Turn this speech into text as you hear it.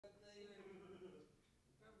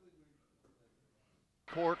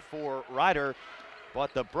court for Ryder,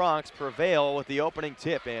 but the Bronx prevail with the opening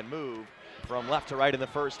tip and move from left to right in the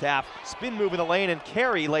first half. Spin move in the lane, and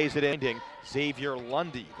Carey lays it in. Xavier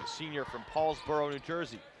Lundy, the senior from Paulsboro, New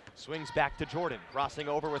Jersey, swings back to Jordan, crossing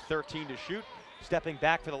over with 13 to shoot, stepping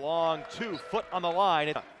back for the long 2, foot on the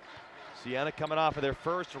line. Siena coming off of their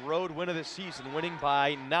first road win of the season, winning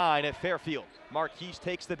by 9 at Fairfield. Marquise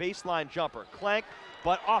takes the baseline jumper, clank,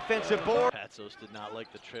 but offensive board. Patsos did not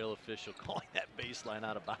like the trail official calling that baseline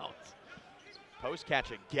out of bounds. Post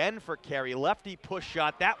catch again for Carey, lefty push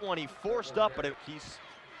shot. That one he forced up, but he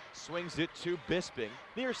swings it to Bisping.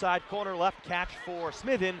 Near side corner left catch for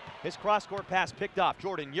Smithen. His cross-court pass picked off.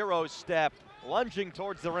 Jordan Euro step, lunging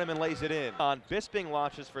towards the rim and lays it in. Bisping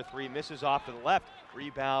launches for 3, misses off to the left.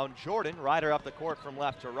 Rebound Jordan, Ryder up the court from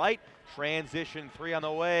left to right. Transition 3 on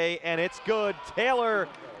the way, and it's good. Taylor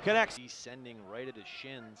connects. He's sending right at his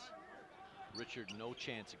shins. Richard, no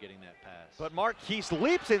chance of getting that pass. But Marquise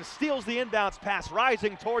leaps and steals the inbounds pass,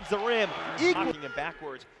 rising towards the rim, knocking him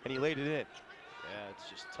backwards, and he laid it in. Yeah, it's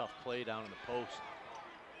just tough play down in the post.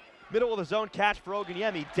 Middle of the zone catch for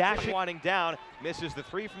Oguniemi, dashing, winding down, misses the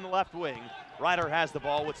 3 from the left wing. Ryder has the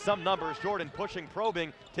ball with some numbers. Jordan pushing,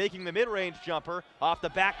 probing, taking the mid-range jumper off the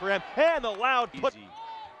back rim, and the loud put.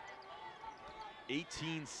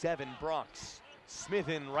 18-7 Bronx.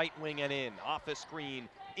 Smithen right wing and in, off the screen,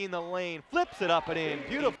 in the lane, flips it up and in.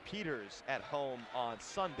 Beautiful. Peters at home on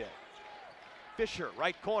Sunday. Fisher,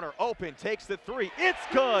 right corner, open, takes the 3. It's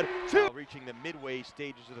good. 2. Reaching the midway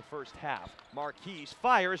stages of the first half. Marquise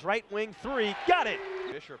fires, right wing 3, got it.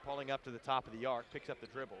 Fisher pulling up to the top of the arc, picks up the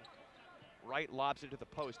dribble. Right lobs it to the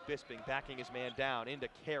post. Bisping backing his man down into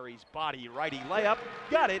Carey's body. Righty layup,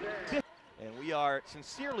 got it. And we are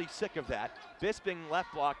sincerely sick of that. Bisping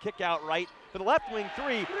left block, kick out right for the left wing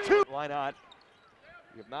 3, 2. Why not?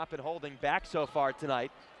 We have not been holding back so far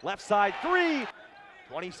tonight. Left side 3.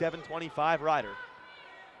 27-25 Ryder.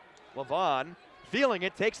 Levon feeling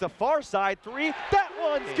it, takes the far side 3. That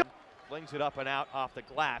one's good. Flings it up and out off the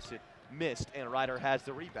glass. It missed, and Ryder has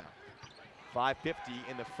the rebound. 5:50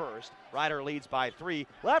 in the first. Ryder leads by 3.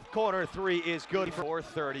 Left corner 3 is good for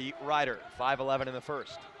 4:30 Ryder. 5:11 in the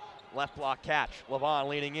first. Left block catch. Levon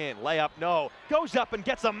leaning in. Layup, no. Goes up and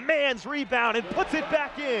gets a man's rebound and puts it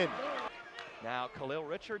back in. Now Khalil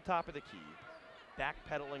Richard, top of the key.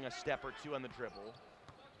 Backpedaling a step or 2 on the dribble.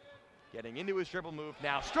 Getting into his dribble move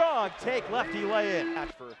now. Strong take, lefty lay in.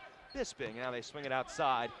 Catch for Bisping. Now they swing it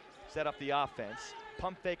outside. Set up the offense.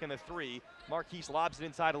 Pump fake on the 3. Marquise lobs it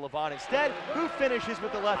inside of Levon instead. Who finishes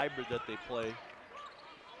with the left? Hybrid that they play.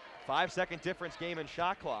 5-second difference game in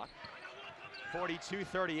shot clock.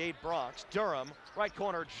 42-38 Bronx. Durham, right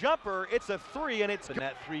corner jumper. It's a 3, and it's in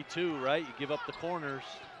that 3-2, right? You give up the corners.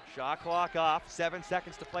 Shot clock off. 7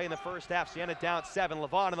 seconds to play in the first half. Siena down 7.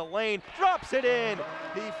 Levon in the lane, drops it in.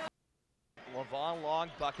 Levon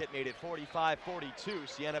long bucket made it 45-42.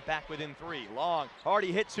 Siena back within 3. Long,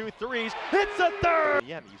 already hit 2 threes. Hits a 3rd.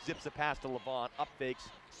 Yeah, he zips a pass to Levon. Up fakes,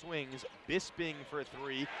 swings. Bisping for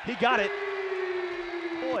 3. He got it.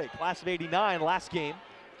 Boy, class of '89 last game.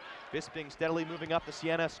 Bisping steadily moving up the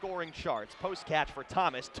Siena scoring charts. Post catch for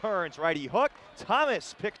Thomas. Turns, righty hook.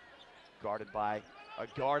 Thomas picks. Guarded by a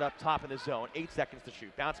guard up top in the zone. 8 seconds to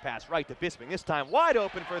shoot. Bounce pass right to Bisping. This time wide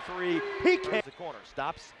open for 3. He can't. The corner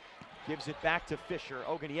stops. Gives it back to Fisher.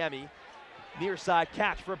 Oguniemi. Near side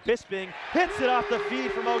catch for Bisping. Hits it off the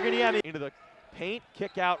feed from Oguniemi. Into the paint.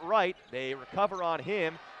 Kick out right. They recover on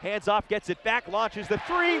him. Hands off. Gets it back. Launches the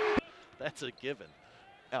 3. That's a given.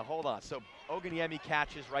 Now hold on. So Oguniemi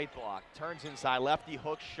catches right block. Turns inside. Lefty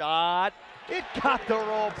hook shot. It got the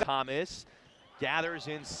roll. Thomas gathers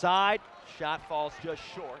inside. Shot falls just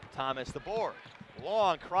short. Thomas the board.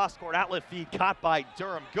 Long cross-court outlet feed caught by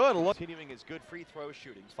Durham. Good look. Continuing his good free throw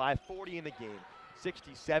shooting. 5:40 in the game.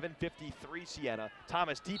 67-53 Siena.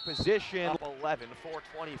 Thomas deep position. Up 11.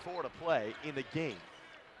 4:24 to play in the game.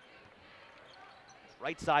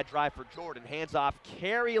 Right side drive for Jordan. Hands off.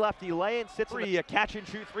 Carey lefty lane. Sits 3. A catch and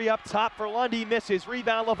shoot 3 up top for Lundy. Misses.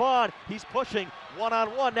 Rebound Levon. He's pushing.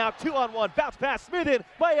 1-on-1 now. 2-on-1. Bounce pass. Smithen.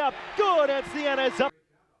 Layup. Good. And Siena is up.